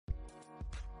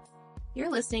You're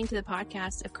listening to the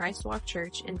podcast of Christ Walk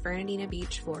Church in Fernandina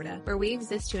Beach, Florida, where we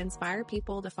exist to inspire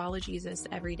people to follow Jesus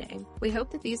every day. We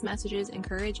hope that these messages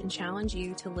encourage and challenge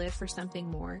you to live for something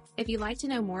more. If you'd like to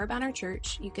know more about our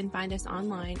church, you can find us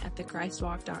online at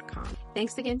thechristwalk.com.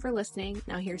 Thanks again for listening.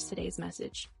 Now here's today's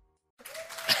message.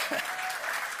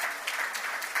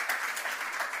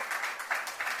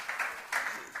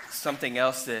 Something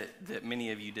else that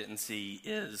many of you didn't see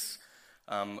is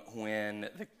when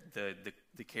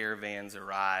the caravans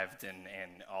arrived and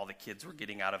all the kids were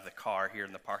getting out of the car here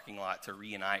in the parking lot to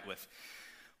reunite with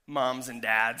moms and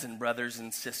dads and brothers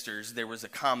and sisters, there was a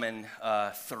common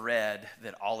thread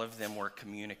that all of them were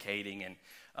communicating.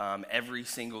 And every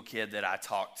single kid that I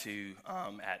talked to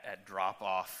at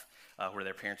drop-off where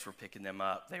their parents were picking them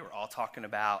up, they were all talking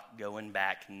about going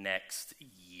back next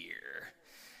year.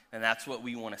 And that's what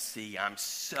we want to see. I'm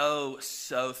so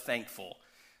thankful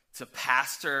to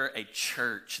pastor a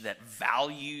church that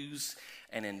values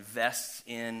and invests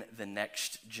in the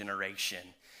next generation.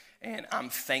 And I'm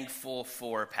thankful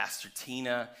for Pastor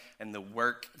Tina and the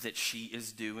work that she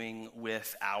is doing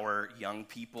with our young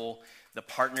people. The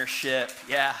partnership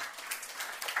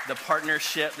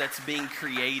that's being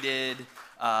created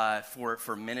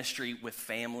for ministry with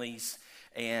families.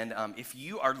 And if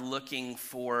you are looking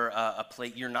for a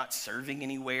place, you're not serving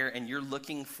anywhere, and you're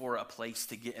looking for a place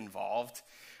to get involved,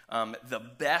 the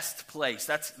best place,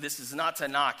 this is not to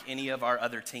knock any of our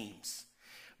other teams,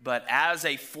 but as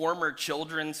a former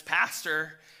children's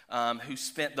pastor who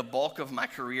spent the bulk of my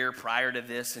career prior to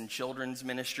this in children's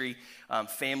ministry,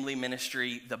 family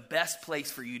ministry, the best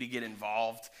place for you to get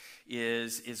involved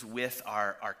is with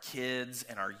our kids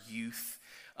and our youth.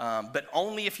 But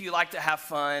only if you like to have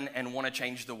fun and want to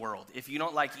change the world. If you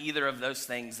don't like either of those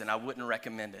things, then I wouldn't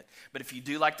recommend it. But if you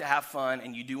do like to have fun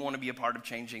and you do want to be a part of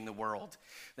changing the world,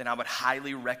 then I would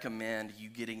highly recommend you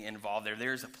getting involved there.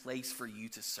 There's a place for you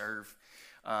to serve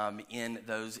in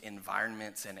those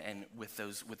environments and with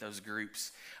those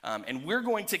groups. And we're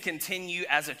going to continue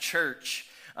as a church.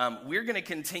 We're going to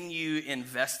continue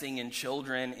investing in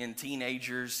children, in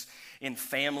teenagers, in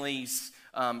families,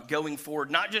 going forward,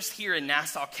 not just here in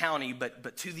Nassau County,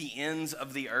 but to the ends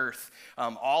of the earth,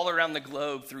 all around the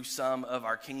globe through some of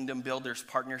our Kingdom Builders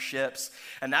partnerships.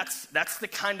 And that's the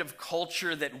kind of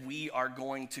culture that we are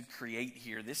going to create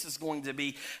here. This is going to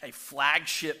be a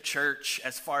flagship church,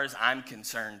 as far as I'm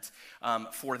concerned,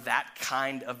 for that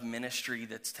kind of ministry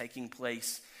that's taking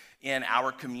place in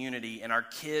our community. And our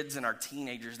kids and our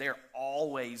teenagers, they're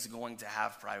always going to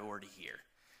have priority here.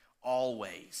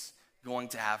 Always going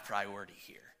to have priority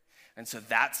here. And so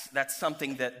that's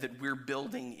something that we're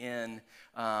building in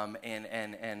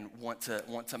and want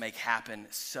to make happen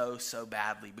so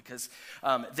badly, because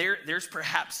there's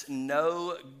perhaps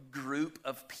no group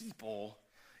of people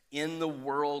in the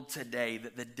world today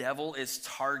that the devil is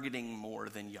targeting more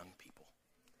than young people.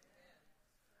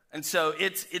 And so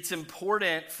it's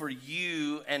important for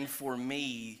you and for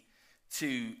me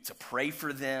to pray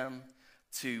for them,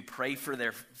 to pray for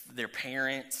their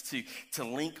parents, to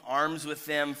link arms with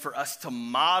them, for us to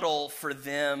model for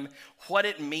them what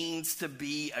it means to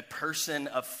be a person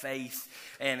of faith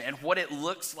and what it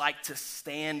looks like to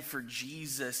stand for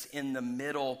Jesus in the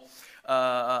middle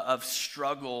of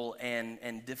struggle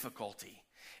and difficulty.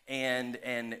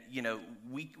 And you know,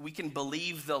 we can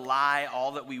believe the lie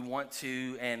all that we want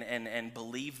to and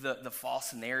believe the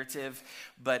false narrative,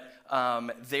 but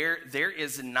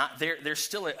there's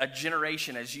still a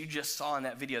generation, as you just saw in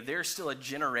that video, there's still a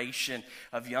generation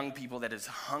of young people that is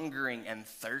hungering and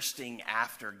thirsting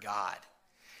after God.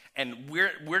 And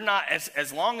we're not,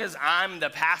 as long as I'm the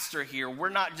pastor here, we're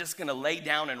not just going to lay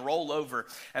down and roll over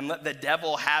and let the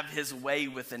devil have his way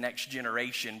with the next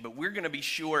generation. But we're going to be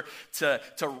sure to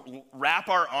wrap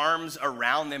our arms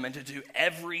around them and to do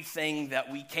everything that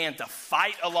we can to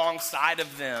fight alongside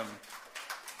of them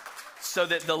so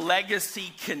that the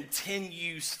legacy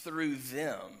continues through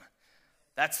them.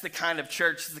 That's the kind of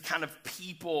church, the kind of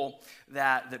people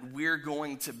that we're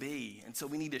going to be. And so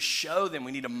we need to show them,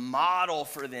 we need to model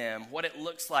for them what it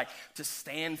looks like to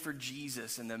stand for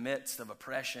Jesus in the midst of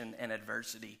oppression and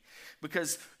adversity.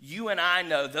 Because you and I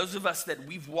know, those of us that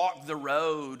we've walked the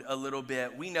road a little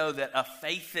bit, we know that a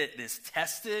faith that is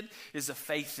tested is a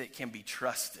faith that can be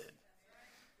trusted.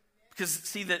 Because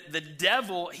see, the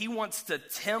devil, he wants to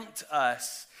tempt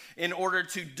us in order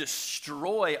to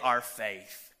destroy our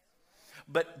faith.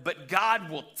 But God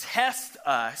will test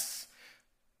us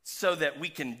so that we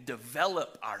can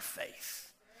develop our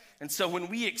faith. And so when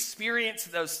we experience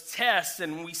those tests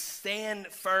and we stand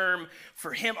firm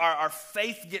for him, our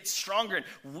faith gets stronger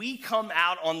and we come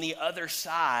out on the other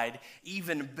side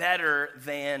even better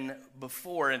than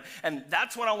before. And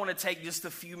that's what I want to take just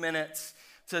a few minutes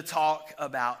to talk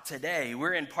about today.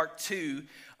 We're in part 2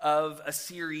 of a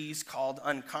series called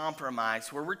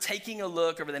Uncompromised, where we're taking a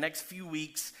look over the next few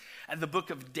weeks at the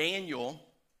book of Daniel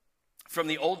from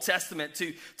the Old Testament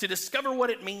to discover what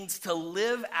it means to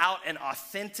live out an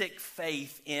authentic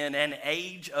faith in an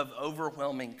age of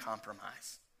overwhelming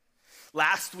compromise.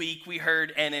 Last week, we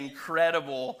heard an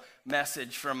incredible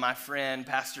message from my friend,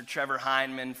 Pastor Trevor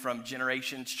Heineman from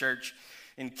Generations Church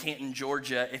in Canton,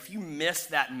 Georgia. If you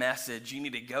missed that message, you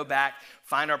need to go back,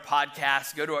 find our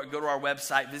podcast, go to our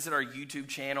website, visit our YouTube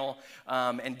channel,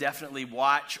 and definitely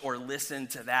watch or listen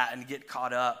to that and get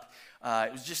caught up.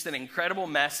 It was just an incredible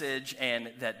message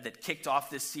and that kicked off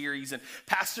this series. And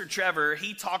Pastor Trevor,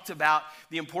 he talked about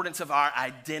the importance of our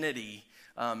identity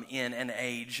in an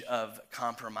age of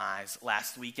compromise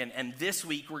last week. And this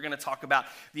week, we're going to talk about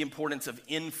the importance of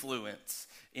influence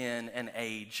in an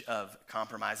age of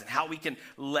compromise and how we can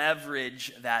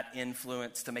leverage that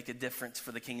influence to make a difference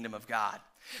for the kingdom of God.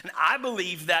 And I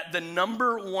believe that the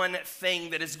number one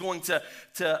thing that is going to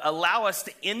allow us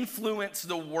to influence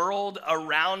the world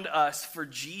around us for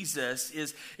Jesus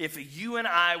is if you and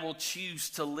I will choose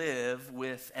to live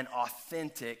with an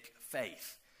authentic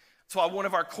faith. That's why one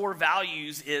of our core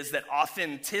values is that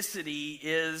authenticity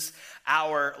is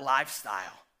our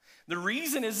lifestyle. The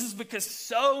reason is because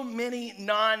so many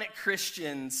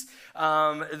non-Christians,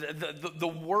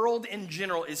 the world in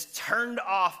general is turned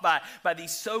off by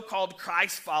these so-called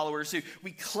Christ followers who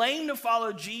we claim to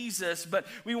follow Jesus, but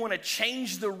we want to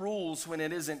change the rules when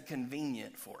it isn't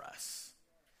convenient for us.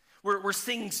 We're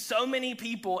seeing so many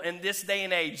people in this day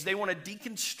and age, they want to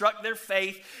deconstruct their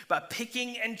faith by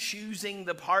picking and choosing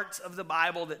the parts of the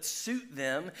Bible that suit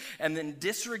them and then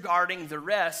disregarding the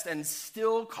rest and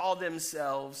still call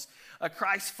themselves a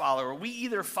Christ follower. We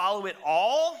either follow it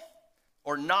all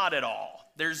or not at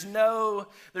all. There's no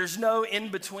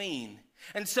in between.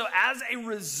 And so as a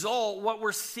result, what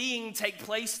we're seeing take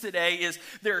place today is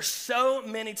there are so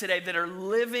many today that are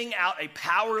living out a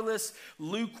powerless,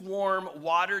 lukewarm,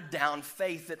 watered down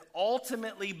faith that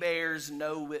ultimately bears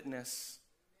no witness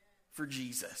for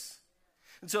Jesus.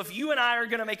 And so if you and I are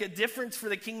going to make a difference for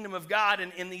the kingdom of God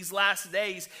in these last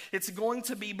days, it's going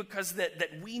to be because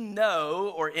that we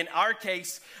know, or in our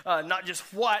case, not just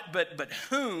what, but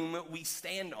whom we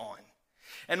stand on.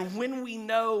 And when we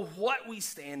know what we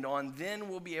stand on, then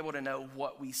we'll be able to know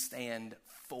what we stand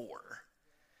for.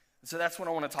 And so that's what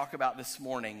I want to talk about this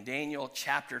morning. Daniel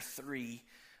chapter 3.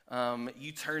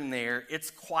 You turn there.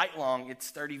 It's quite long. It's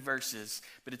 30 verses,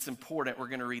 but it's important. We're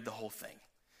going to read the whole thing.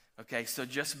 Okay, so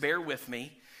just bear with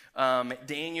me.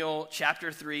 Daniel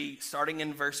chapter 3, starting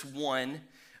in verse 1.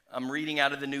 I'm reading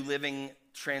out of the New Living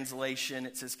Translation.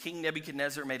 It says, King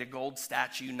Nebuchadnezzar made a gold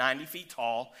statue 90 feet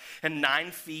tall and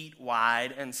 9 feet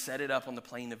wide and set it up on the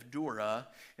plain of Dura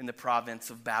in the province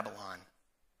of Babylon.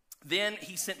 Then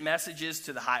he sent messages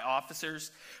to the high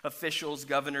officers, officials,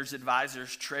 governors,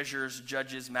 advisors, treasurers,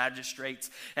 judges, magistrates,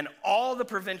 and all the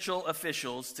provincial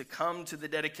officials to come to the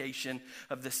dedication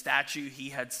of the statue he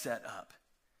had set up.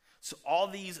 So all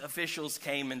these officials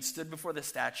came and stood before the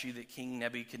statue that King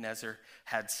Nebuchadnezzar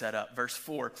had set up. Verse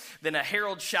 4, then a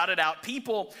herald shouted out,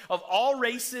 people of all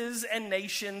races and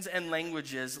nations and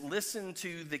languages, listen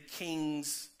to the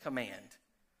king's command.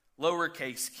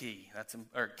 Lowercase k,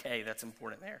 that's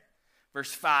important there.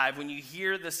 Verse 5, when you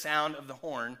hear the sound of the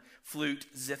horn, flute,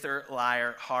 zither,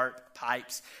 lyre, harp,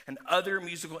 pipes, and other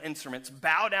musical instruments,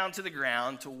 bow down to the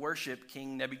ground to worship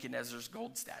King Nebuchadnezzar's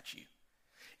gold statue.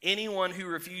 Anyone who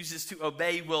refuses to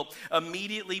obey will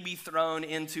immediately be thrown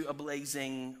into a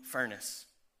blazing furnace.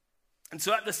 And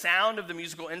so at the sound of the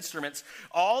musical instruments,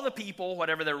 all the people,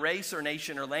 whatever their race or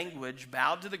nation or language,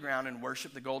 bowed to the ground and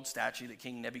worshiped the gold statue that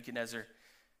King Nebuchadnezzar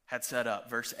had set up.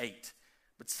 Verse 8.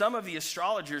 But some of the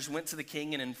astrologers went to the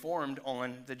king and informed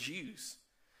on the Jews.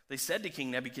 They said to King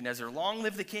Nebuchadnezzar, long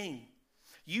live the king.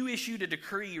 You issued a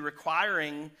decree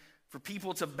requiring for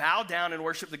people to bow down and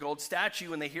worship the gold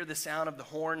statue when they hear the sound of the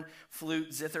horn,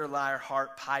 flute, zither, lyre,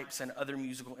 harp, pipes, and other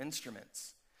musical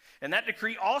instruments. And that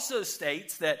decree also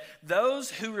states that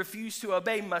those who refuse to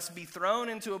obey must be thrown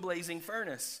into a blazing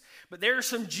furnace. But there are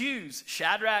some Jews,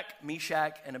 Shadrach,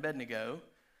 Meshach, and Abednego,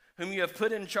 whom you have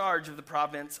put in charge of the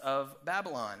province of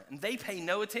Babylon. And they pay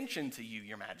no attention to you,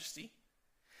 your majesty.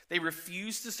 They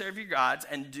refuse to serve your gods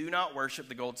and do not worship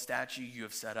the gold statue you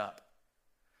have set up.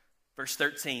 Verse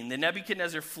 13, then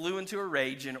Nebuchadnezzar flew into a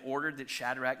rage and ordered that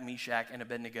Shadrach, Meshach, and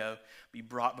Abednego be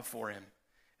brought before him.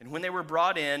 And when they were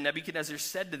brought in, Nebuchadnezzar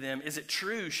said to them, "Is it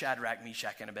true, Shadrach,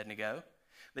 Meshach, and Abednego,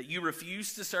 that you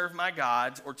refuse to serve my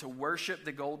gods or to worship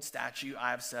the gold statue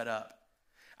I have set up?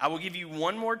 I will give you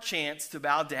one more chance to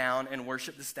bow down and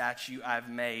worship the statue I have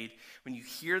made when you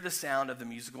hear the sound of the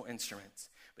musical instruments.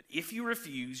 But if you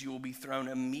refuse, you will be thrown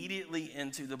immediately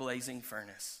into the blazing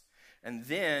furnace. And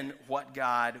then what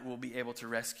God will be able to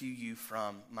rescue you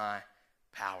from my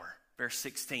power?" Verse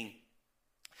 16.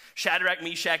 Shadrach,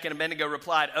 Meshach, and Abednego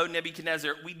replied, "O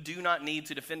Nebuchadnezzar, we do not need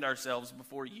to defend ourselves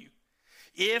before you.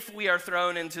 If we are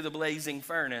thrown into the blazing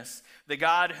furnace, the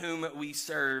God whom we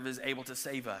serve is able to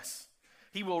save us.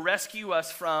 He will rescue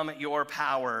us from your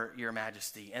power, your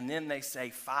majesty." And then they say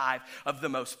 5 of the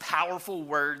most powerful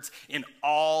words in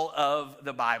all of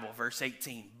the Bible. Verse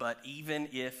 18, "But even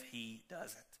if he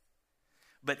doesn't."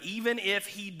 But even if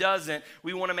he doesn't,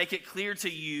 we want to make it clear to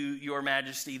you, your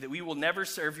majesty, that we will never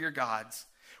serve your gods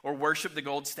or worship the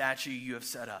gold statue you have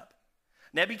set up.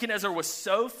 Nebuchadnezzar was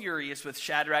so furious with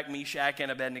Shadrach, Meshach, and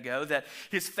Abednego that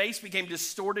his face became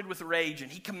distorted with rage,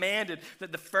 and he commanded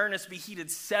that the furnace be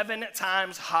heated 7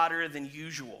 times hotter than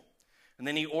usual. And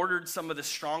then he ordered some of the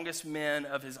strongest men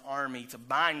of his army to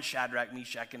bind Shadrach,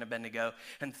 Meshach, and Abednego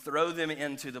and throw them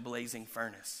into the blazing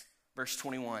furnace. Verse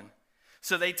 21.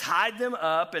 So they tied them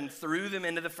up and threw them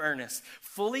into the furnace,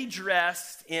 fully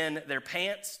dressed in their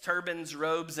pants, turbans,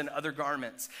 robes, and other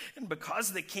garments. And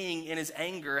because the king, in his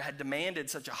anger, had demanded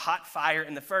such a hot fire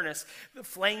in the furnace, the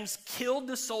flames killed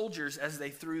the soldiers as they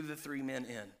threw the 3 men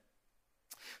in.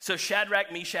 So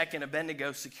Shadrach, Meshach, and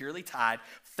Abednego, securely tied,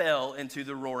 fell into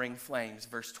the roaring flames.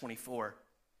 Verse 24.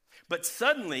 But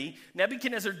suddenly,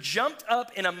 Nebuchadnezzar jumped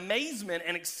up in amazement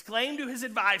and exclaimed to his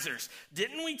advisors,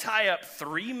 "Didn't we tie up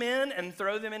 3 men and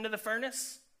throw them into the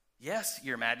furnace?" "Yes,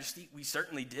 your majesty, we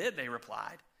certainly did," they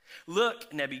replied.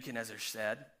 "Look," Nebuchadnezzar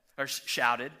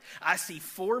shouted, "I see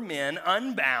 4 men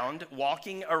unbound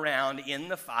walking around in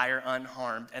the fire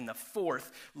unharmed, and the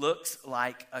 4th looks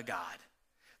like a god."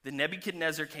 Then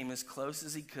Nebuchadnezzar came as close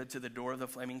as he could to the door of the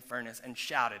flaming furnace and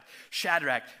shouted,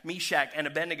 "Shadrach, Meshach, and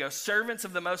Abednego, servants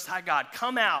of the Most High God,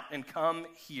 come out and come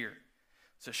here."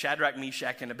 So Shadrach,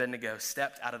 Meshach, and Abednego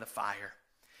stepped out of the fire.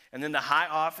 And then the high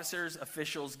officers,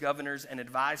 officials, governors, and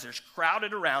advisors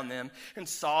crowded around them and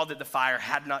saw that the fire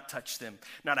had not touched them.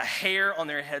 Not a hair on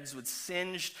their heads was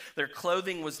singed, their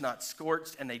clothing was not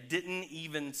scorched, and they didn't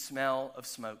even smell of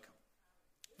smoke.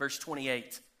 Verse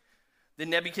 28. Then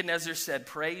Nebuchadnezzar said,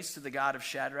 "Praise to the God of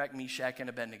Shadrach, Meshach, and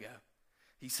Abednego.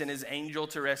 He sent his angel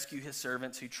to rescue his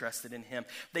servants who trusted in him.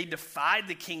 They defied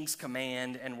the king's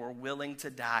command and were willing to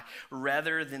die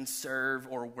rather than serve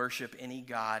or worship any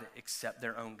god except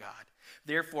their own God.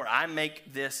 Therefore, I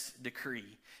make this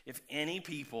decree. If any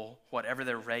people, whatever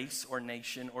their race or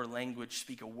nation or language,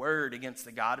 speak a word against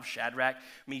the God of Shadrach,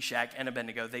 Meshach, and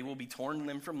Abednego, they will be torn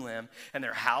limb from limb, and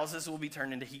their houses will be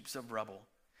turned into heaps of rubble.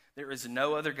 There is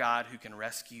no other God who can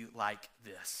rescue like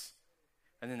this."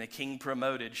 And then the king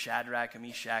promoted Shadrach,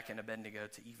 Meshach, and Abednego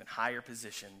to even higher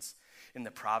positions in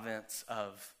the province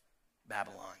of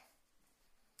Babylon.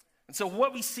 And so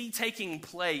what we see taking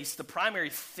place, the primary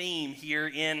theme here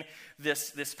in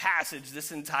this passage,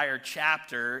 this entire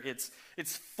chapter,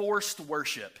 it's forced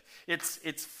worship.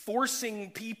 It's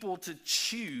forcing people to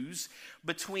choose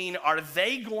between, are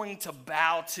they going to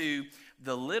bow to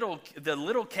the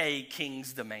little k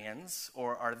king's demands,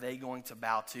 or are they going to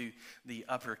bow to the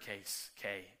uppercase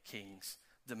K king's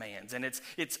demands? And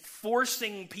it's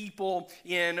forcing people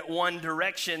in one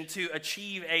direction to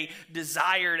achieve a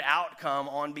desired outcome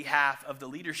on behalf of the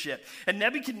leadership. And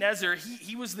Nebuchadnezzar,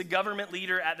 he was the government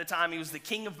leader at the time. He was the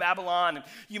king of Babylon. And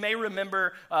you may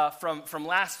remember from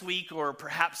last week, or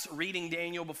perhaps reading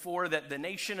Daniel before, that the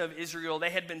nation of Israel, they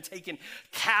had been taken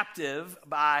captive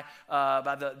by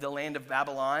the land of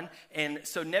Babylon. And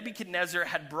so Nebuchadnezzar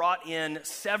had brought in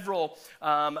several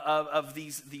of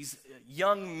these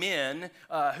young men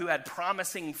who had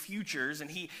promising futures,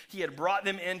 and he had brought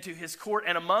them into his court,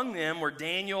 and among them were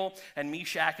Daniel and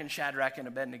Meshach and Shadrach and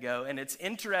Abednego. And it's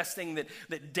interesting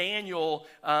that Daniel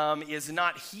is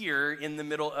not here in the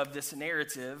middle of this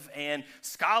narrative, and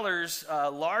scholars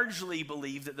largely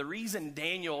believe that the reason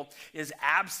Daniel is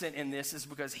absent in this is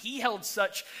because he held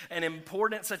such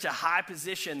a high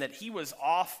position that he was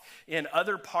off in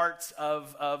other parts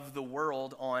of the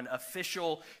world on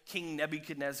official King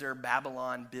Nebuchadnezzar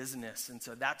Babylon business. And so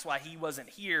so that's why he wasn't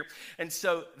here. And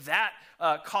so that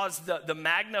caused the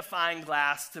magnifying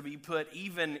glass to be put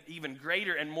even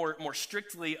greater and more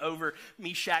strictly over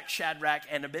Meshach, Shadrach,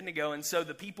 and Abednego. And so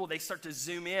the people, they start to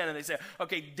zoom in and they say,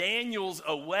 okay, Daniel's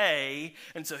away,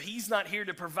 and so he's not here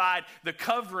to provide the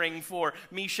covering for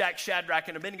Meshach, Shadrach,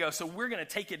 and Abednego. So we're going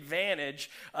to take advantage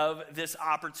of this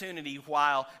opportunity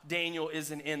while Daniel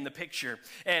isn't in the picture.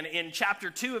 And in chapter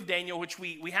 2 of Daniel, which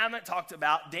we haven't talked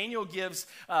about, Daniel gives,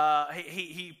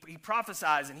 he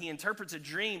prophesies and he interprets a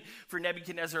dream for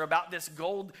Nebuchadnezzar about this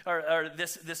gold, or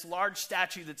this large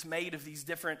statue that's made of these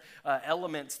different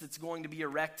elements that's going to be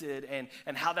erected,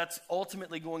 and how that's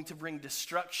ultimately going to bring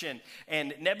destruction.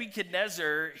 And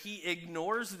Nebuchadnezzar, he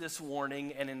ignores this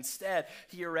warning, and instead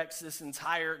he erects this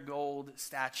entire gold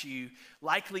statue,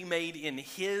 likely made in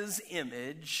his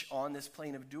image on this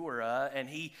plain of Dura, and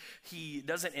he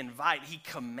doesn't invite, he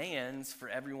commands for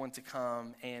everyone to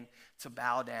come and to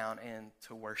bow down and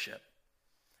to worship.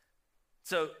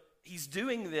 So he's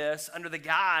doing this under the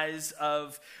guise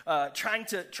of trying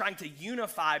to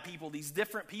unify people, these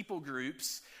different people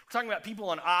groups. We're talking about people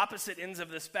on opposite ends of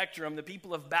the spectrum, the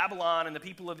people of Babylon and the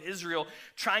people of Israel,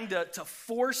 trying to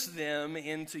force them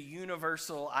into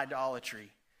universal idolatry.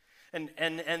 And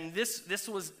this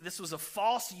was a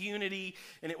false unity,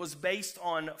 and it was based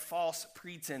on false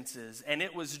pretenses, and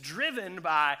it was driven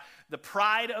by the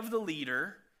pride of the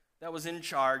leader that was in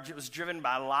charge. It was driven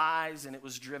by lies, and it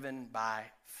was driven by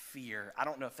fear. I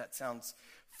don't know if that sounds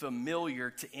familiar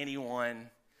to anyone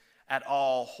at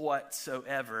all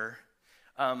whatsoever.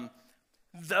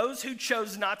 Those who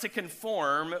chose not to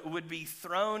conform would be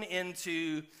thrown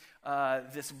into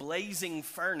this blazing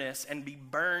furnace and be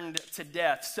burned to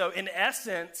death. So in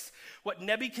essence, what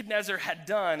Nebuchadnezzar had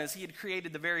done is he had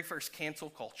created the very first cancel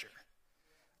culture.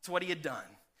 That's what he had done.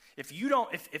 If you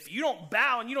don't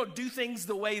bow and you don't do things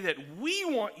the way that we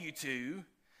want you to,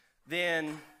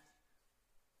 then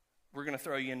we're going to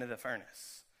throw you into the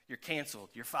furnace. You're canceled.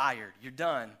 You're fired. You're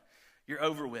done. You're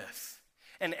over with.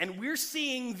 And we're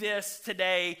seeing this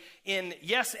today in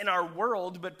our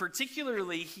world, but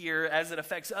particularly here as it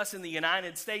affects us in the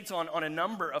United States on a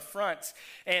number of fronts.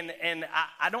 And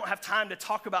I don't have time to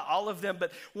talk about all of them,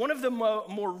 but one of the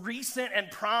more recent and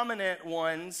prominent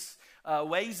ways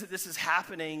that this is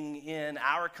happening in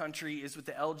our country is with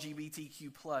the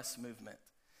LGBTQ plus movement.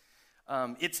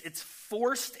 It's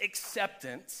forced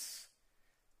acceptance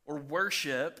or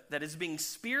worship that is being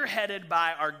spearheaded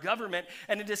by our government,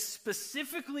 and it is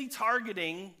specifically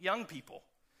targeting young people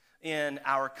in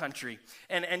our country.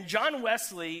 And John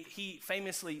Wesley, he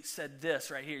famously said this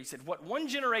right here. He said, "What one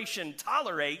generation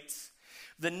tolerates,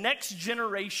 the next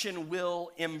generation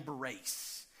will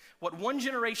embrace." What one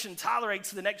generation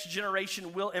tolerates, the next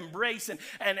generation will embrace.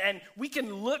 And we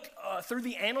can look through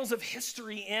the annals of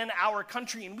history in our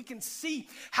country, and we can see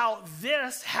how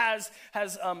this has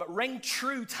rang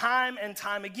true time and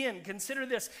time again. Consider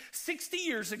this. 60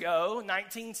 years ago,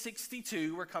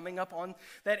 1962, we're coming up on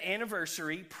that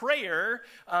anniversary, prayer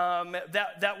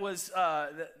that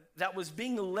was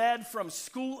being led from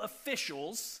school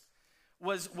officials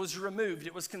was removed.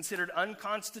 It was considered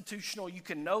unconstitutional. You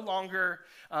can no longer,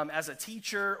 as a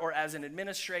teacher or as an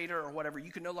administrator or whatever,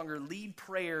 you can no longer lead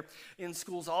prayer in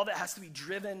schools. All that has to be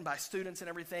driven by students and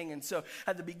everything. And so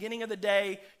at the beginning of the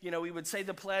day, we would say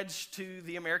the pledge to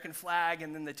the American flag,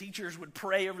 and then the teachers would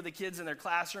pray over the kids in their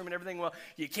classroom and everything. Well,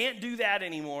 you can't do that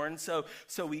anymore. And so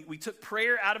we took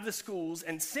prayer out of the schools.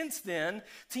 And since then,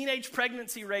 teenage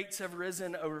pregnancy rates have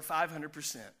risen over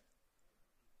 500%.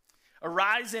 A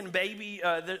rise in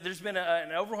there's been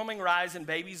an overwhelming rise in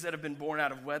babies that have been born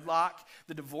out of wedlock.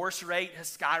 The divorce rate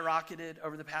has skyrocketed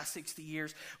over the past 60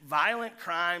 years. Violent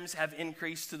crimes have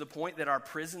increased to the point that our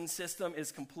prison system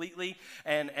is completely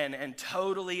and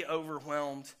totally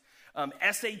overwhelmed.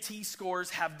 SAT scores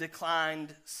have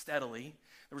declined steadily.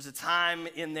 There was a time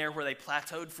in there where they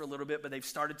plateaued for a little bit, but they've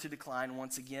started to decline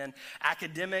once again.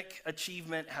 Academic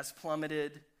achievement has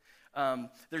plummeted.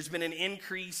 There's been an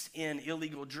increase in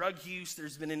illegal drug use.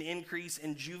 There's been an increase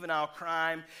in juvenile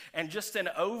crime and just an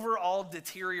overall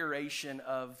deterioration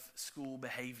of school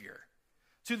behavior.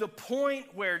 To the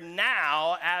point where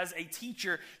now, as a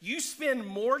teacher, you spend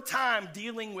more time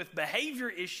dealing with behavior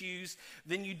issues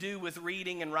than you do with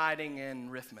reading and writing and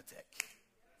arithmetic.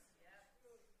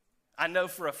 I know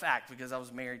for a fact because I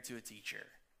was married to a teacher.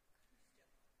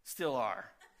 Still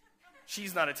are.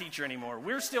 She's not a teacher anymore.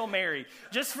 We're still married,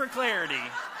 just for clarity.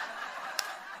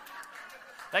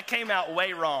 That came out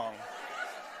way wrong.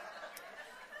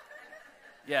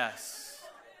 Yes.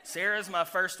 Sarah's my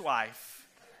first wife,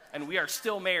 and we are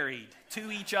still married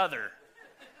to each other.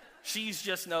 She's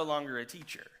just no longer a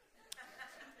teacher.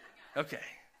 Okay.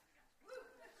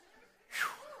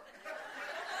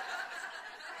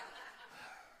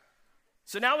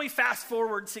 So now we fast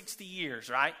forward 60 years,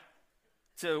 right?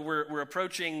 So we're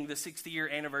approaching the 60-year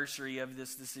anniversary of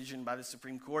this decision by the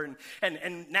Supreme Court.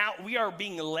 And now we are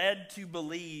being led to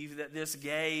believe that this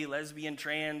gay, lesbian,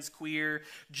 trans, queer,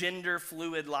 gender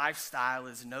fluid lifestyle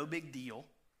is no big deal.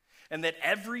 And that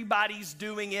everybody's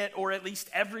doing it, or at least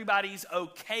everybody's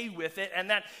okay with it. And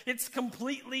that it's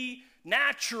completely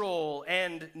natural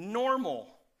and normal.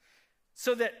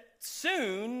 So that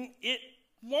soon it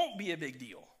won't be a big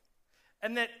deal.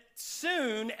 And that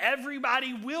soon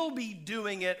everybody will be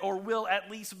doing it, or will at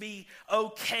least be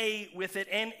okay with it,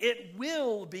 and it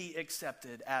will be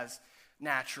accepted as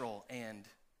natural and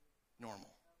normal.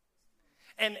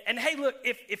 And hey, look,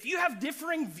 if you have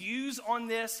differing views on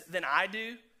this than I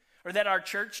do, or that our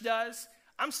church does,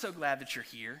 I'm so glad that you're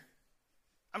here.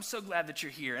 I'm so glad that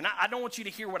you're here. And I don't want you to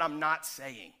hear what I'm not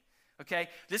saying. Okay,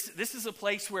 this is a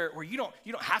place where you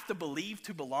don't have to believe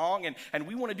to belong, and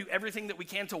we want to do everything that we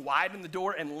can to widen the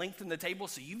door and lengthen the table.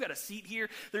 So you've got a seat here.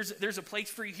 There's a place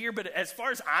for you here. But as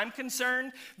far as I'm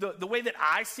concerned, the way that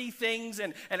I see things,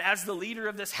 and as the leader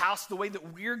of this house, the way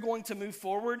that we're going to move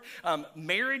forward,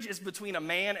 marriage is between a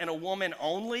man and a woman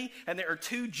only, and there are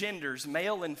two genders,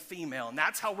 male and female, and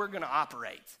that's how we're going to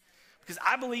operate. Because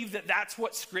I believe that that's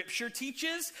what Scripture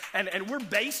teaches, and we're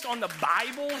based on the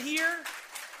Bible here.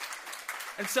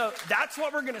 And so that's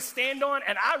what we're going to stand on.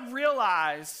 And I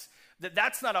realize that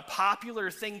that's not a popular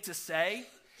thing to say.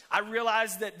 I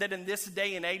realize that in this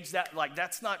day and age,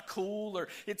 that's not cool, or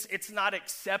it's not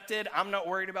accepted. I'm not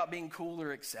worried about being cool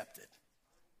or accepted.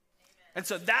 And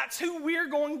so that's who we're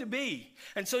going to be.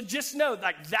 And so just know,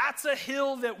 that's a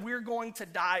hill that we're going to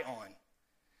die on.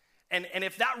 And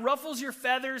if that ruffles your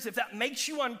feathers, if that makes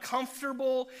you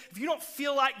uncomfortable, if you don't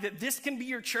feel like that this can be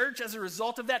your church as a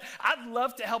result of that, I'd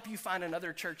love to help you find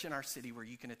another church in our city where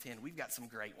you can attend. We've got some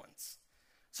great ones.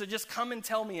 So just come and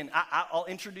tell me, and I'll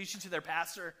introduce you to their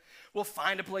pastor. We'll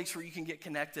find a place where you can get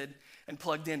connected and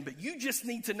plugged in. But you just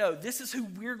need to know this is who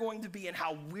we're going to be and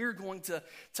how we're going to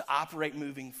operate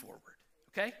moving forward,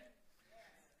 okay?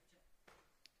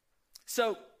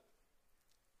 So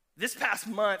this past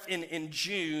month in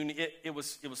June, it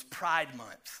was Pride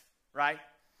Month, right?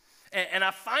 And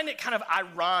I find it kind of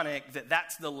ironic that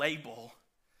that's the label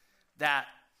that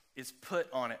is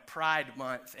put on it, Pride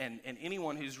Month. And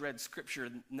anyone who's read Scripture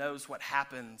knows what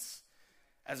happens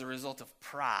as a result of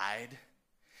pride.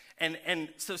 And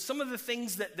so some of the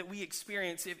things that we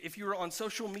experience, if you were on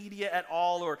social media at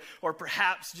all, or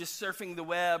perhaps just surfing the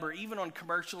web, or even on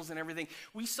commercials and everything,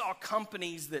 we saw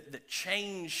companies that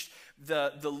changed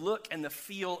the look and the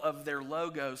feel of their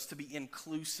logos to be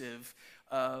inclusive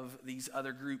of these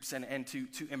other groups, and to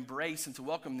embrace and to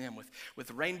welcome them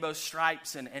with rainbow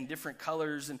stripes and different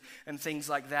colors and things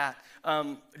like that.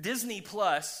 Disney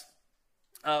Plus,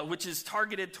 which is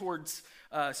targeted towards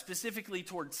specifically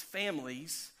towards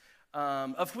families,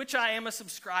 of which I am a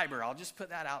subscriber. I'll just put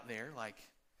that out there.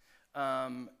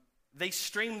 They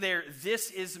streamed their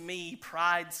This Is Me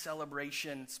Pride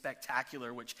Celebration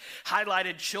Spectacular, which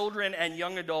highlighted children and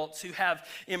young adults who have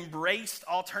embraced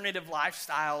alternative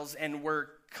lifestyles and were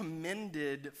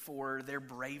commended for their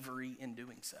bravery in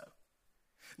doing so.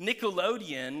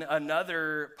 Nickelodeon,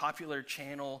 another popular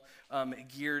channel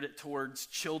geared towards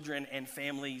children and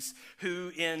families,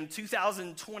 who in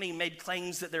 2020 made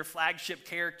claims that their flagship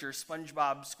character,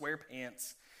 SpongeBob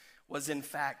SquarePants, was in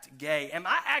fact gay. Am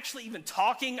I actually even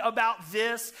talking about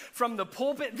this from the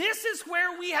pulpit? This is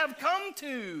where we have come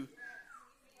to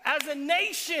as a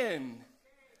nation.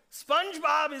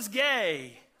 SpongeBob is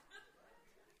gay.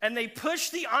 And they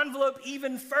pushed the envelope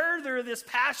even further this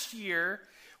past year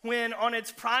when on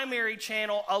its primary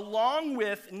channel, along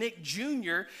with Nick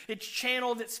Jr., its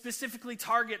channel that specifically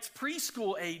targets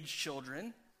preschool age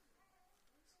children,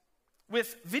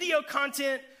 with video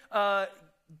content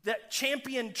that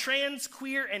champion trans,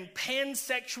 queer, and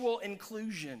pansexual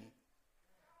inclusion,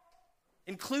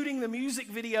 including the music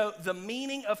video The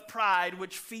Meaning of Pride,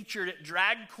 which featured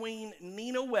drag queen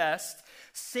Nina West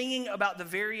singing about the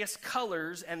various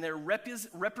colors and their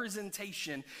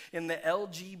representation in the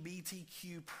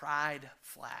LGBTQ pride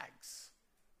flags.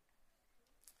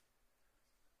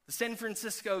 The San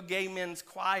Francisco Gay Men's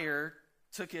Choir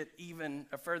took it even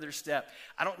a further step.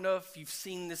 I don't know if you've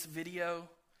seen this video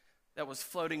that was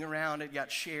floating around. It got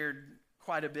shared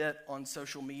quite a bit on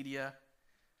social media.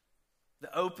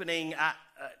 The opening,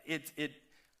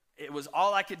 it was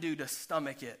all I could do to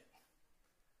stomach it,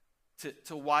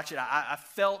 to watch it. I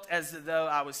felt as though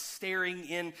I was staring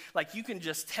in, like you can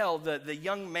just tell the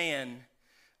young man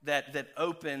that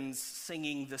opens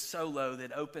singing the solo,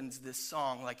 that opens this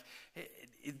song, like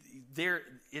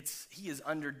he is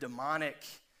under demonic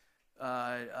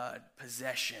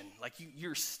possession. Like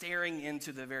you're staring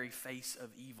into the very face of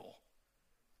evil.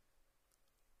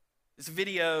 This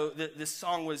video, this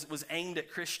song was aimed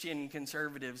at Christian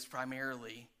conservatives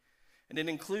primarily, and it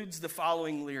includes the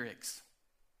following lyrics.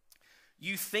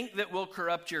 You think that we'll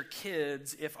corrupt your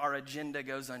kids if our agenda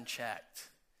goes unchecked.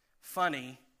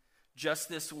 Funny, just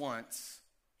this once,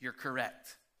 you're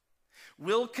correct.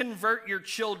 We'll convert your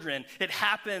children. It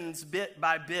happens bit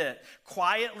by bit,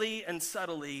 quietly and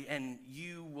subtly, and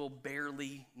you will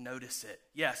barely notice it.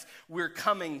 Yes, we're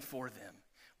coming for them.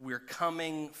 We're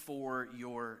coming for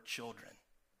your children.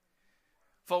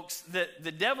 Folks,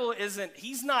 the devil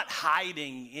he's not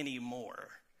hiding anymore.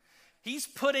 He's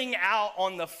putting out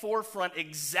on the forefront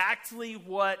exactly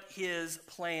what his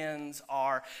plans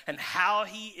are and how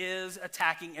he is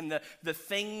attacking and the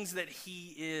things that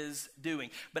he is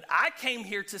doing. But I came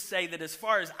here to say that as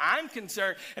far as I'm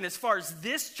concerned and as far as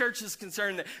this church is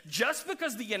concerned, that just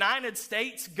because the United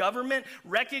States government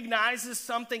recognizes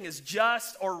something as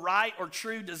just or right or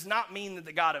true does not mean that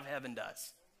the God of heaven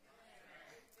does.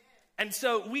 And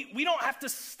so we don't have to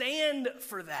stand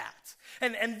for that.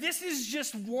 And this is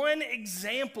just one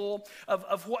example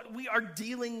of what we are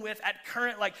dealing with at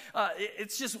current,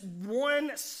 it's just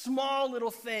one small little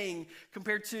thing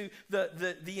compared to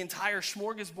the entire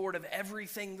smorgasbord of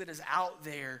everything that is out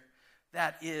there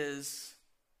that is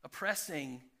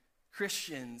oppressing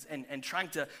Christians and trying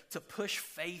to push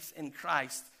faith in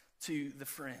Christ to the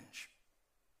fringe.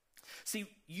 See,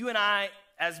 you and I,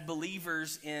 as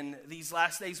believers in these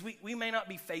last days, we may not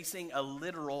be facing a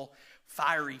literal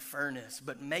fiery furnace,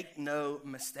 but make no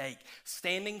mistake,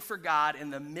 standing for God in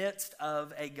the midst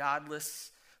of a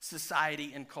godless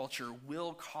society and culture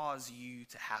will cause you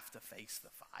to have to face the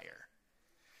fire.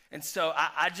 And so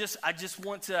I just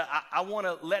want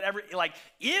to let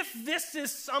if this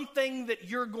is something that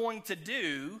you're going to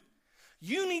do,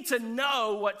 you need to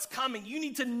know what's coming. You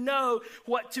need to know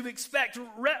what to expect.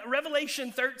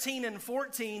 Revelation 13 and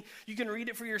 14, you can read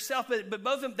it for yourself, but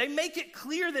both of them, they make it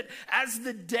clear that as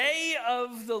the day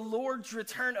of the Lord's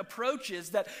return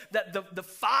approaches, that the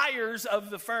fires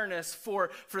of the furnace for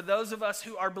those of us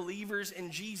who are believers in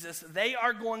Jesus, they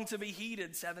are going to be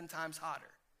heated 7 times hotter.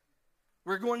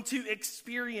 We're going to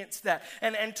experience that.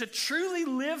 And to truly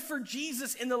live for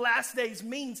Jesus in the last days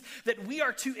means that we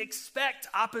are to expect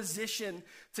opposition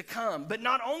to come. But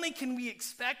not only can we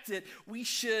expect it, we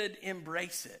should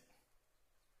embrace it.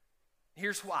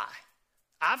 Here's why.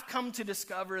 I've come to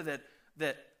discover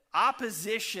that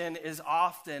opposition is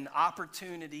often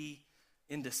opportunity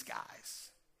in disguise.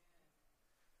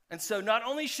 And so not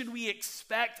only should we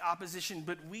expect opposition,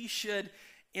 but we should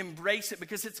embrace it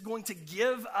because it's going to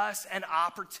give us an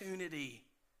opportunity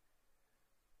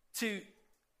to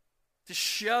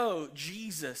show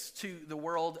Jesus to the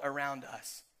world around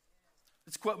us.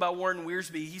 Let's quote by Warren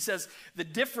Wiersbe. He says, the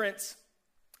difference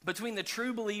between the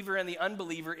true believer and the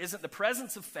unbeliever isn't the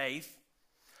presence of faith,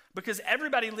 because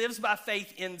everybody lives by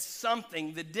faith in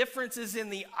something. The difference is in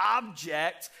the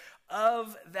object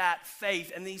of that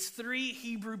faith. And these 3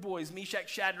 Hebrew boys, Meshach,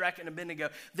 Shadrach, and Abednego,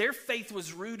 their faith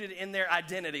was rooted in their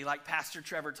identity, like Pastor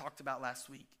Trevor talked about last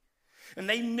week. And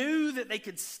they knew that they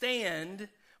could stand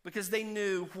because they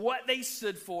knew what they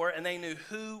stood for and they knew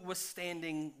who was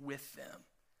standing with them.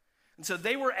 And so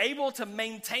they were able to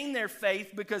maintain their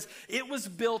faith because it was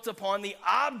built upon the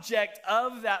object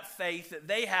of that faith that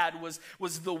they had was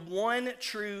the one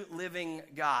true living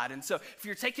God. And so if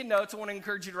you're taking notes, I want to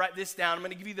encourage you to write this down. I'm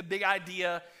going to give you the big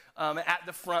idea at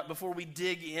the front before we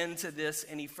dig into this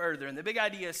any further. And the big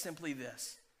idea is simply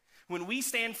this. When we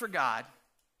stand for God,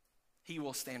 He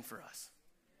will stand for us.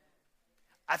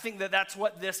 I think that that's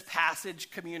what this passage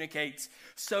communicates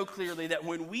so clearly, that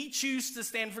when we choose to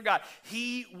stand for God,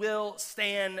 He will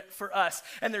stand for us.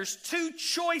 And there's 2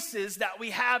 choices that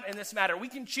we have in this matter. We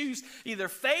can choose either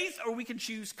faith or we can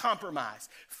choose compromise.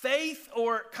 Faith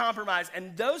or compromise.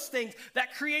 And those things,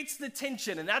 that creates the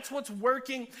tension. And that's what's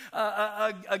working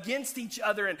against each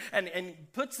other and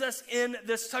puts us in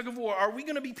this tug of war. Are we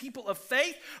going to be people of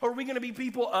faith or are we going to be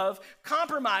people of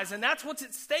compromise? And that's what's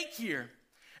at stake here.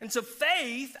 And so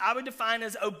faith, I would define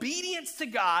as obedience to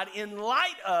God in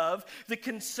light of the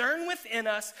concern within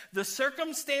us, the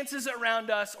circumstances around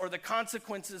us, or the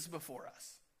consequences before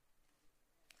us.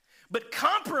 But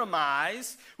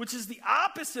compromise, which is the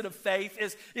opposite of faith,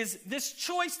 is this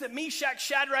choice that Meshach,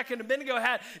 Shadrach, and Abednego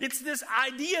had. It's this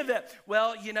idea that,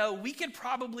 well, we could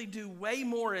probably do way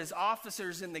more as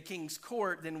officers in the king's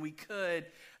court than we could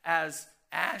as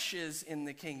ashes in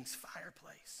the king's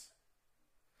fireplace.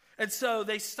 And so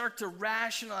they start to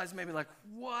rationalize maybe like,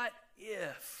 what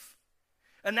if?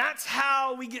 And that's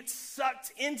how we get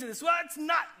sucked into this. Well, it's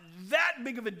not that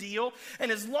big of a deal. And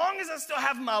as long as I still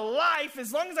have my life,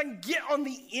 as long as I can get on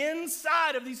the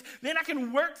inside of these, then I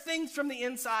can work things from the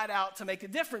inside out to make a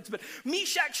difference. But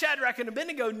Meshach, Shadrach, and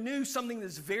Abednego knew something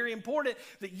that's very important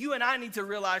that you and I need to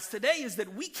realize today is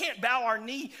that we can't bow our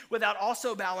knee without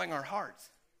also bowing our hearts.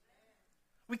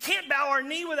 We can't bow our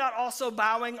knee without also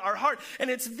bowing our heart. And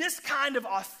it's this kind of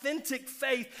authentic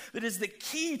faith that is the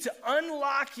key to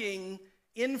unlocking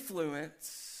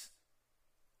influence.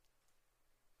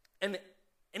 And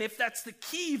if that's the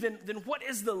key, then what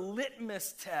is the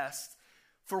litmus test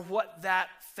for what that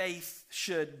faith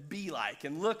should be like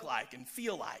and look like and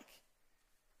feel like?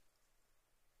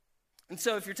 And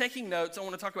so if you're taking notes, I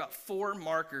want to talk about 4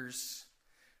 markers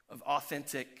of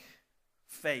authentic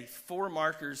faith. 4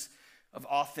 markers of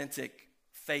authentic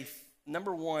faith.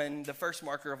 Number 1, the first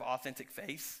marker of authentic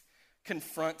faith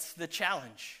confronts the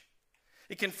challenge.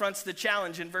 It confronts the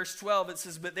challenge. In verse 12, it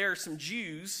says, "But there are some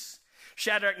Jews,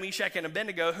 Shadrach, Meshach, and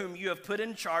Abednego, whom you have put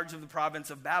in charge of the province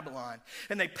of Babylon.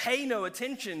 And they pay no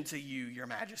attention to you, your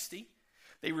majesty.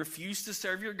 They refuse to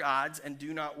serve your gods and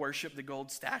do not worship the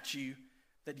gold statue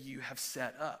that you have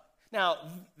set up." Now,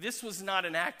 this was not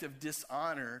an act of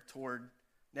dishonor toward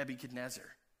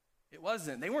Nebuchadnezzar. It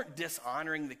wasn't. They weren't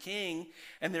dishonoring the king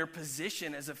and their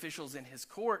position as officials in his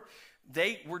court.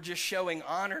 They were just showing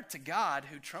honor to God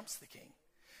who trumps the king.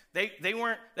 They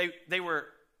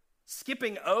were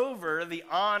skipping over the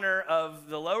honor of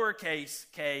the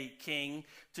lowercase k king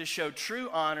to show true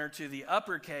honor to the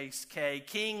uppercase K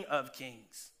King of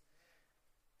Kings.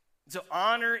 So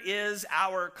honor is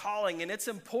our calling, and it's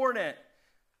important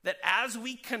that as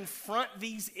we confront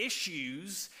these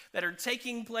issues that are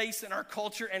taking place in our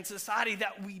culture and society,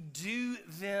 that we do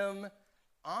them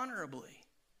honorably.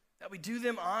 That we do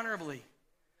them honorably.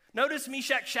 Notice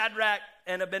Meshach, Shadrach,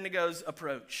 and Abednego's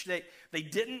approach. They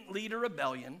didn't lead a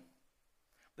rebellion.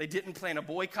 They didn't plan a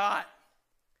boycott.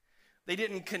 They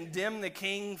didn't condemn the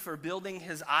king for building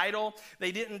his idol.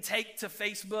 They didn't take to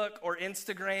Facebook or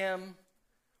Instagram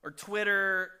or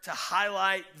Twitter to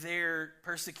highlight their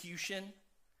persecution.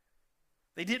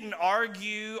 They didn't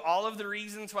argue all of the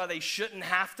reasons why they shouldn't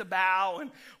have to bow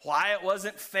and why it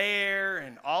wasn't fair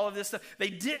and all of this stuff. They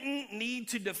didn't need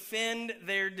to defend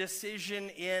their decision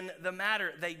in the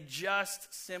matter. They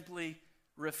just simply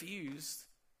refused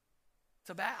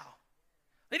to bow.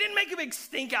 They didn't make a big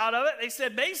stink out of it. They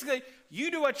said, basically,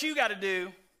 you do what you got to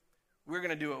do. We're going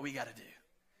to do what we got to do.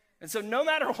 And so no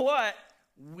matter what,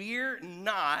 we're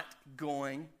not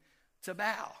going to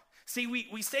bow. See,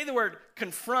 we say the word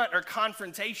confront or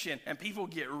confrontation, and people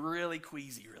get really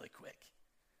queasy really quick.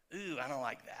 Ooh, I don't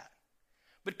like that.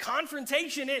 But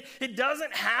confrontation, it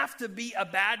doesn't have to be a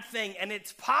bad thing, and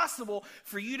it's possible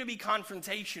for you to be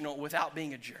confrontational without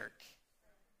being a jerk.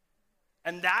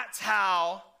 And that's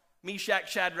how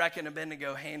Meshach, Shadrach, and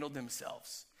Abednego handled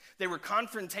themselves. They were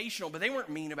confrontational, but they weren't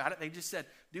mean about it. They just said,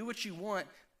 do what you want.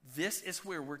 This is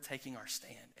where we're taking our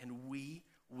stand, and we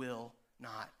will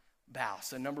not bow.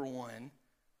 So number one,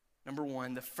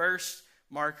 the first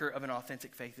marker of an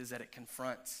authentic faith is that it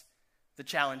confronts the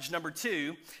challenge. Number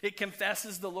 2, it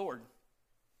confesses the Lord.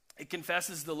 It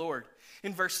confesses the Lord.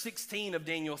 In verse 16 of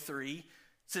Daniel 3, it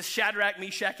says, Shadrach,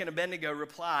 Meshach, and Abednego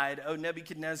replied, "O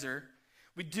Nebuchadnezzar,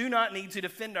 we do not need to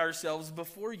defend ourselves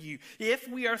before you. If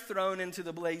we are thrown into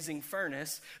the blazing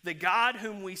furnace, the God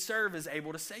whom we serve is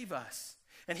able to save us,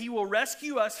 and he will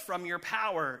rescue us from your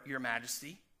power, your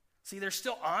majesty." See, they're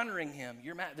still honoring him.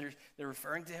 They're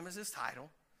referring to him as his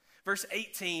title. Verse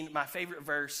 18, my favorite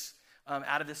verse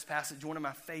out of this passage, one of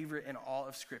my favorite in all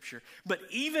of Scripture. "But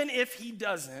even if he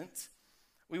doesn't,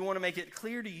 we want to make it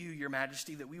clear to you, your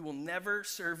majesty, that we will never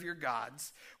serve your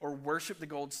gods or worship the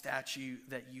gold statue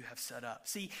that you have set up."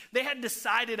 See, they had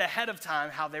decided ahead of time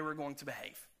how they were going to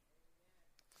behave.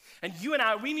 And you and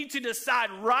I, we need to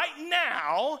decide right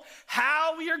now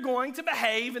how we are going to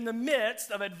behave in the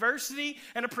midst of adversity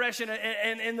and oppression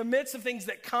and in the midst of things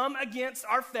that come against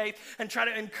our faith and try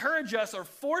to encourage us or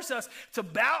force us to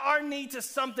bow our knee to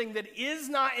something that is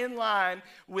not in line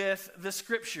with the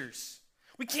Scriptures.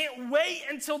 We can't wait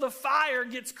until the fire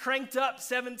gets cranked up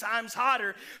 7 times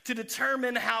hotter to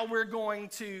determine how we're going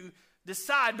to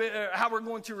decide, how we're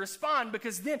going to respond,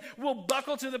 because then we'll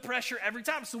buckle to the pressure every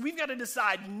time. So we've got to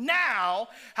decide now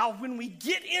how, when we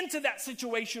get into that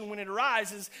situation, when it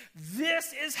arises,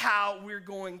 this is how we're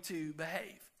going to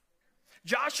behave.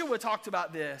 Joshua talked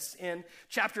about this in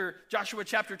Joshua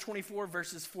chapter 24,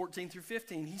 verses 14 through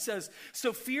 15. He says,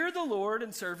 "So fear the Lord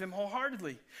and serve him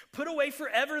wholeheartedly. Put away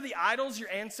forever the idols your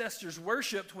ancestors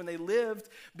worshipped when they lived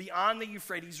beyond the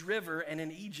Euphrates River and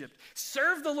in Egypt.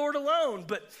 Serve the Lord alone.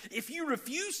 But if you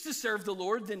refuse to serve the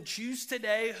Lord, then choose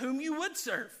today whom you would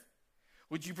serve.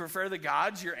 Would you prefer the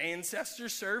gods your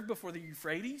ancestors served before the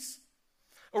Euphrates?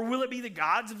 Or will it be the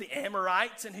gods of the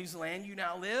Amorites in whose land you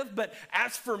now live? But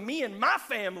as for me and my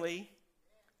family,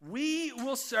 we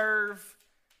will serve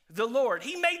the Lord."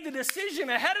 He made the decision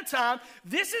ahead of time.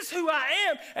 This is who I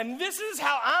am, and this is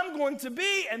how I'm going to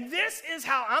be, and this is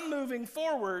how I'm moving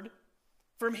forward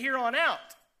from here on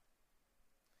out.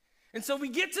 And so we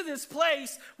get to this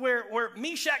place where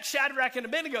Meshach, Shadrach, and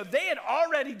Abednego, they had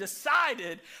already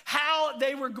decided how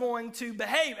they were going to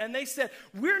behave. And they said,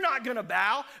 we're not going to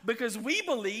bow because we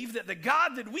believe that the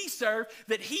God that we serve,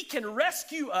 that he can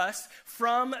rescue us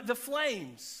from the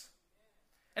flames.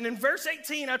 And in verse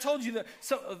 18, I told you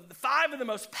five of the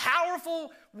most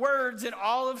powerful words in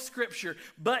all of Scripture.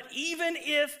 But even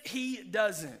if he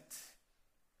doesn't.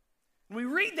 And we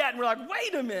read that and we're like,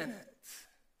 wait a minute.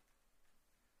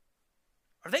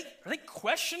 Are they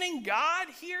questioning God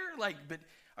here? But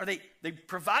are they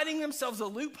providing themselves a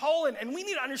loophole? And we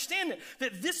need to understand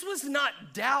that this was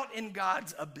not doubt in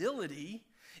God's ability.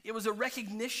 It was a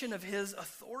recognition of his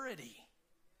authority.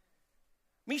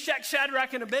 Meshach,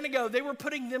 Shadrach, and Abednego, they were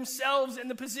putting themselves in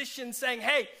the position saying,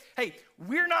 hey,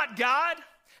 we're not God.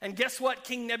 And guess what,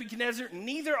 King Nebuchadnezzar?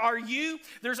 Neither are you.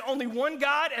 There's only one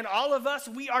God, and all of us,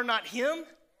 we are not him.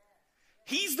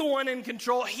 He's the one in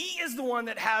control. He is the one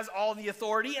that has all the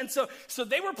authority. And so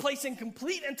they were placing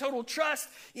complete and total trust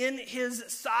in his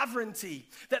sovereignty.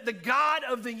 That the God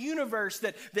of the universe,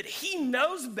 that he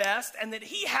knows best and that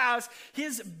he has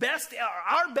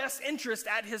our best interest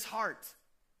at his heart.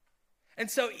 And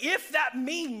so if that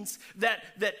means that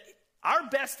our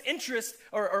best interest,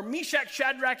 or Meshach,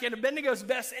 Shadrach, and Abednego's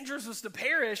best interest was to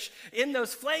perish in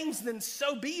those flames, then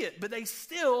so be it. But they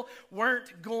still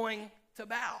weren't going to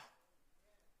bow.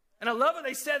 And I love what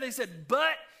they said. They said,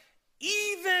 but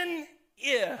even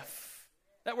if.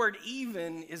 That word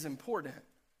even is important.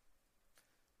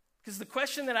 Because the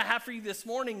question that I have for you this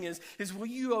morning is will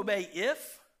you obey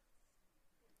if?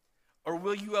 Or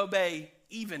will you obey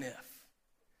even if?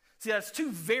 See, that's two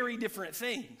very different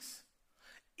things.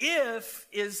 If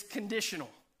is conditional.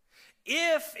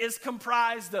 If is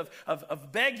comprised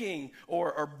of begging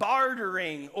or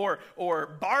bartering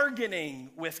or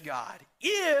bargaining with God.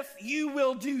 If you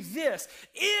will do this,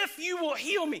 if you will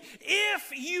heal me,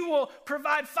 if you will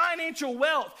provide financial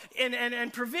wealth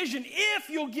and provision, if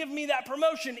you'll give me that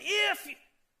promotion,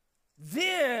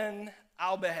 then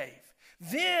I'll behave.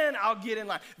 Then I'll get in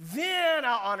line. Then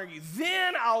I'll honor you.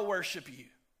 Then I'll worship you.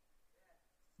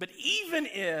 But even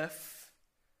if,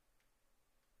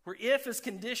 where if is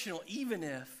conditional, even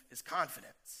if is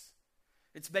confidence.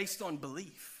 It's based on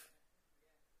belief.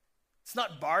 It's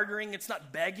not bartering, it's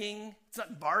not begging, it's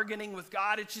not bargaining with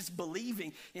God, it's just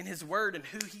believing in his word and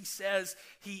who he says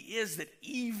he is, that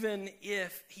even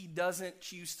if he doesn't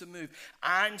choose to move,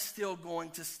 I'm still going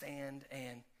to stand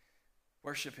and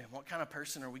worship him. What kind of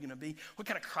person are we going to be? What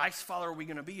kind of Christ follower are we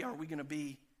going to be? Are we going to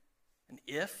be an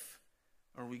if,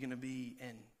 or are we going to be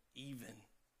an even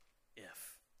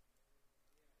if?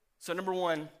 So number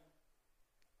one,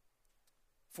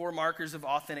 4 markers of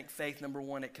authentic faith. Number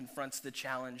 1, it confronts the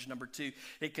challenge. Number 2,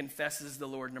 it confesses the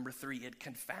Lord. Number 3, it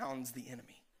confounds the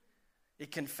enemy.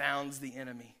 It confounds the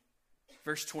enemy.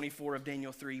 Verse 24 of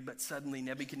Daniel 3, but suddenly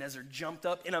Nebuchadnezzar jumped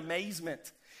up in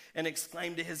amazement and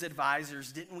exclaimed to his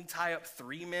advisors, didn't we tie up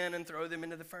 3 men and throw them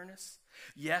into the furnace?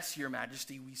 Yes, your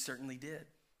majesty, we certainly did.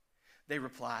 They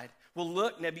replied, well,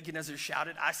 look, Nebuchadnezzar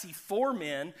shouted, I see 4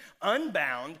 men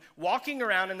unbound, walking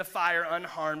around in the fire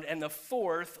unharmed, and the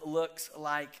 4th looks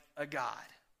like a god.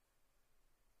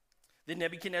 Then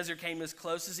Nebuchadnezzar came as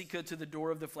close as he could to the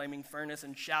door of the flaming furnace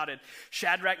and shouted,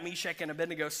 Shadrach, Meshach, and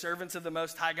Abednego, servants of the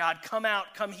Most High God, come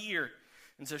out, come here.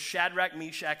 And so Shadrach,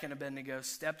 Meshach, and Abednego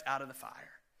stepped out of the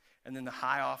fire. And then the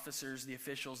high officers, the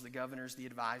officials, the governors, the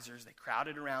advisors, they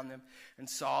crowded around them and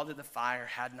saw that the fire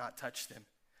had not touched them.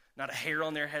 Not a hair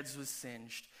on their heads was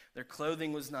singed. Their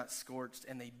clothing was not scorched,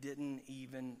 and they didn't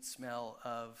even smell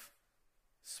of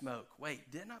smoke.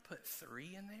 Wait, didn't I put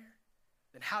 3 in there?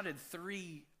 Then how did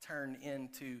 3 turn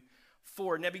into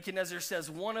 4? Nebuchadnezzar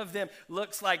says one of them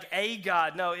looks like a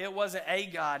god. No, it wasn't a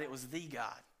god. It was the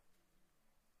God.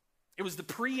 It was the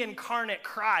pre-incarnate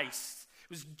Christ. It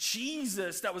was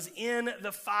Jesus that was in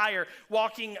the fire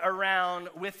walking around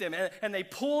with them. And they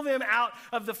pull them out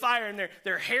of the fire, and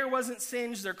their hair wasn't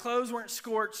singed, their clothes weren't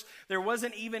scorched, there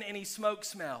wasn't even any smoke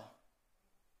smell.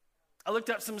 I looked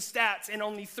up some stats. In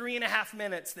only 3.5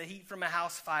 minutes, the heat from a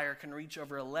house fire can reach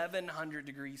over 1,100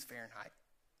 degrees Fahrenheit.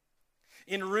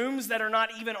 In rooms that are not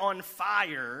even on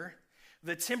fire,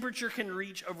 the temperature can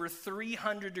reach over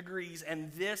 300 degrees,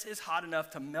 and this is hot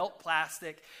enough to melt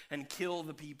plastic and kill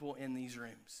the people in these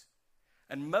rooms.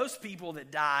 And most people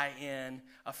that die in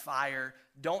a fire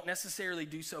don't necessarily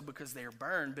do so because they are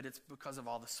burned, but it's because of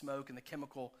all the smoke and the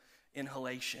chemical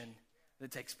inhalation that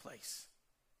takes place.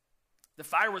 The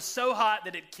fire was so hot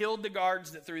that it killed the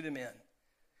guards that threw them in.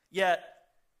 Yet,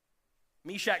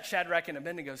 Meshach, Shadrach, and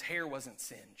Abednego's hair wasn't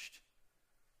singed.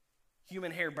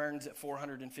 Human hair burns at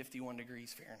 451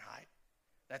 degrees Fahrenheit.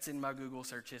 That's in my Google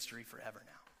search history forever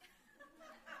now.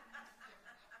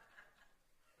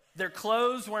 Their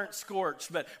clothes weren't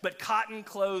scorched, but cotton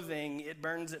clothing, it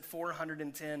burns at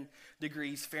 410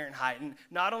 degrees Fahrenheit. And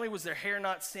not only was their hair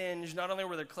not singed, not only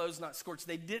were their clothes not scorched,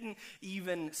 they didn't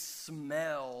even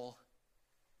smell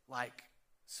like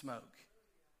smoke.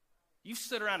 You've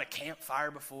stood around a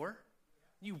campfire before.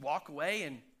 You walk away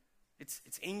and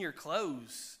it's in your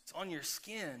clothes. It's on your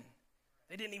skin.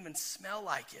 They didn't even smell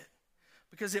like it.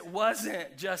 Because it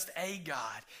wasn't just a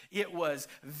God. It was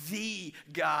the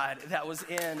God that was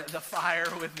in the fire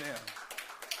with them.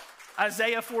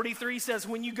 Isaiah 43 says,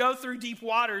 when you go through deep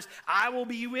waters, I will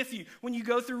be with you. When you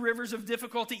go through rivers of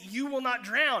difficulty, you will not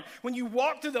drown. When you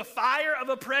walk through the fire of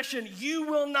oppression, you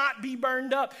will not be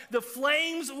burned up. The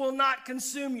flames will not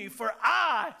consume you. For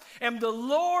I am the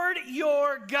Lord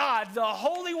your God, the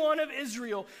Holy One of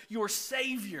Israel, your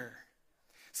Savior.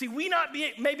 See, we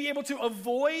may be able to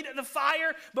avoid the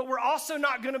fire, but we're also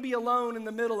not going to be alone in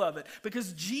the middle of it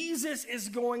because Jesus is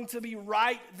going to be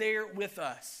right there with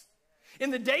us. In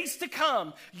the days to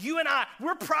come, you and I,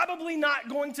 we're probably not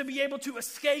going to be able to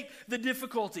escape the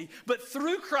difficulty, but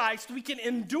through Christ, we can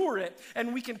endure it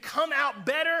and we can come out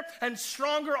better and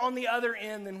stronger on the other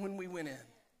end than when we went in.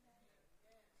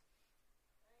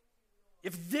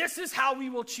 If this is how we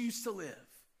will choose to live,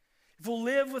 if we'll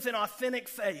live with an authentic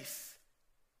faith,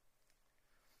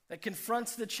 that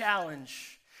confronts the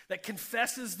challenge, that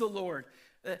confesses the Lord,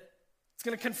 it's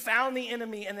going to confound the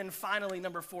enemy, and then finally,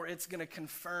 number 4, it's going to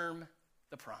confirm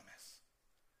the promise.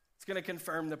 It's going to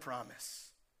confirm the promise.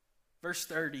 Verse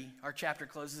 30, our chapter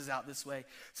closes out this way. It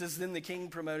says, then the king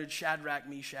promoted Shadrach,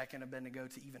 Meshach, and Abednego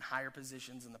to even higher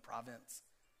positions in the province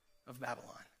of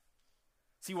Babylon.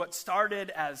 See, what started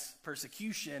as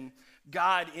persecution,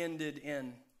 God ended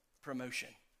in promotion.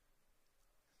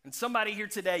 And somebody here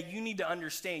today, you need to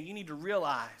understand, you need to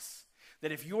realize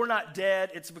that if you're not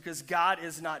dead, it's because God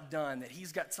is not done, that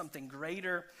he's got something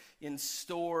greater in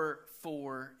store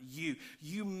for you.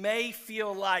 You may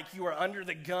feel like you are under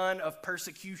the gun of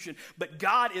persecution, but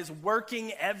God is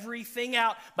working everything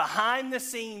out behind the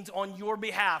scenes on your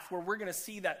behalf, where we're going to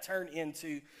see that turn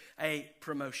into a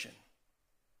promotion.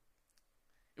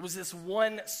 It was this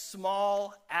one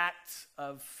small act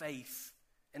of faith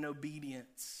and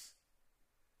obedience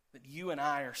that you and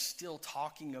I are still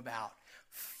talking about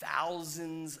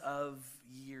thousands of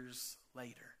years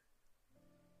later.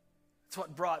 It's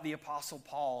what brought the Apostle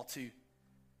Paul to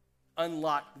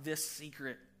unlock this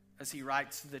secret as he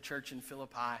writes to the church in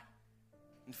Philippi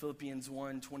in Philippians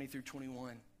 1, 20 through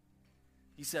 21.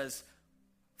 He says,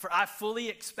 for I fully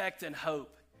expect and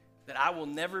hope that I will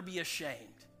never be ashamed,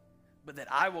 but that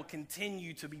I will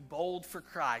continue to be bold for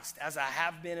Christ as I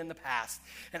have been in the past.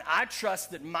 And I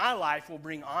trust that my life will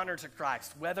bring honor to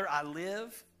Christ, whether I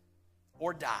live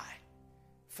or die.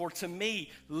 For to me,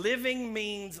 living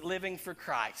means living for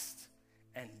Christ,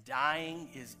 and dying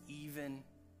is even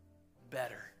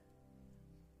better.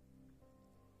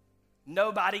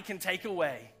 Nobody can take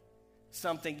away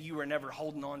something you were never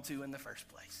holding on to in the first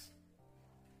place.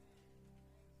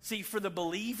 See, for the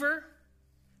believer,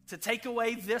 to take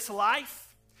away this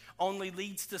life only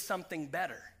leads to something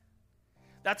better.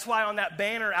 That's why on that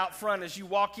banner out front, as you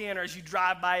walk in or as you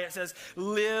drive by, it says,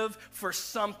 live for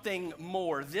something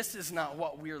more. This is not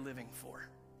what we're living for.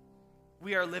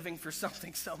 We are living for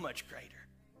something so much greater.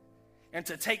 And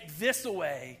to take this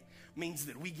away means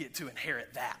that we get to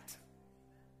inherit that.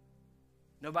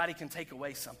 Nobody can take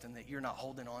away something that you're not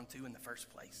holding on to in the first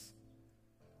place.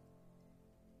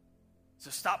 So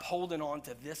stop holding on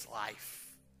to this life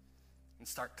and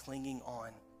start clinging on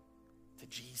to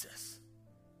Jesus.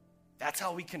 That's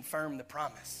how we confirm the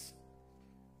promise.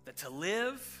 That to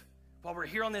live, while we're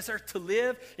here on this earth, to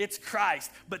live, it's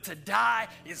Christ. But to die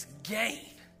is gain.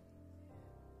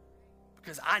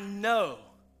 Because I know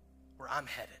where I'm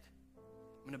headed.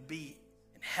 I'm going to be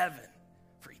in heaven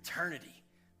for eternity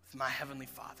with my Heavenly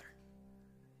Father.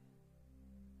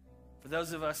 For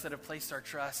those of us that have placed our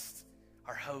trust,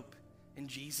 our hope in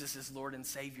Jesus as Lord and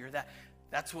Savior,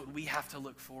 That's what we have to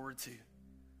look forward to.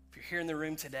 If you're here in the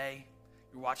room today,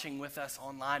 you're watching with us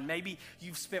online, maybe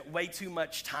you've spent way too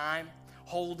much time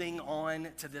holding on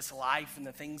to this life and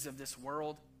the things of this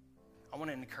world. I want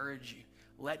to encourage you,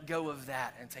 let go of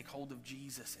that and take hold of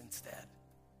Jesus instead.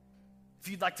 If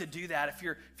you'd like to do that, if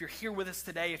you're here with us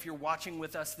today, if you're watching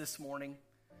with us this morning,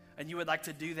 and you would like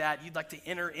to do that, you'd like to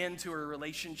enter into a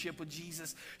relationship with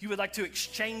Jesus, you would like to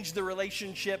exchange the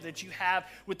relationship that you have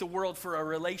with the world for a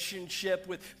relationship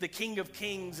with the King of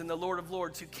Kings and the Lord of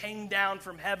Lords, who came down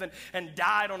from heaven and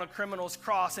died on a criminal's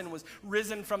cross and was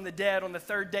risen from the dead on the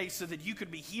third day so that you could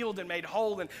be healed and made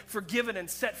whole and forgiven and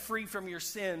set free from your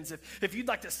sins. If you'd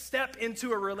like to step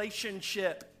into a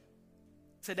relationship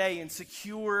today and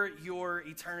secure your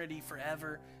eternity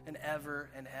forever and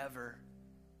ever and ever,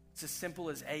 it's as simple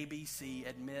as ABC: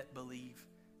 admit, believe,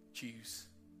 choose.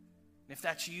 And if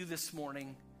that's you this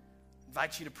morning, I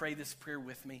invite you to pray this prayer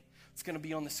with me. It's going to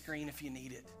be on the screen if you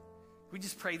need it. We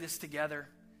just pray this together.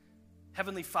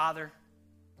 Heavenly Father,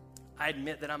 I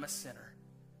admit that I'm a sinner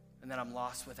and that I'm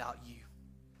lost without you.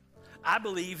 I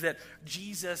believe that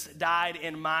Jesus died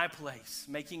in my place,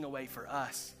 making a way for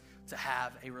us to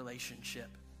have a relationship.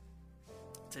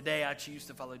 Today I choose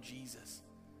to follow Jesus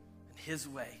and his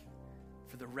way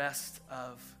for the rest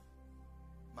of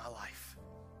my life.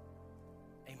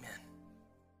 Amen.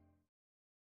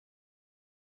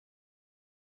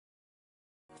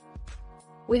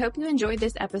 We hope you enjoyed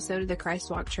this episode of the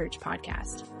Christ Walk Church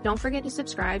podcast. Don't forget to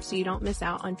subscribe so you don't miss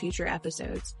out on future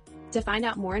episodes. To find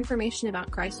out more information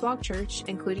about Christ Walk Church,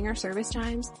 including our service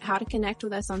times, how to connect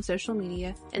with us on social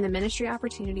media, and the ministry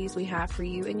opportunities we have for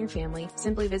you and your family,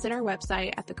 simply visit our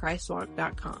website at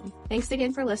thechristwalk.com. Thanks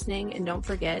again for listening, and don't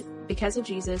forget, because of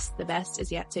Jesus, the best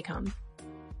is yet to come.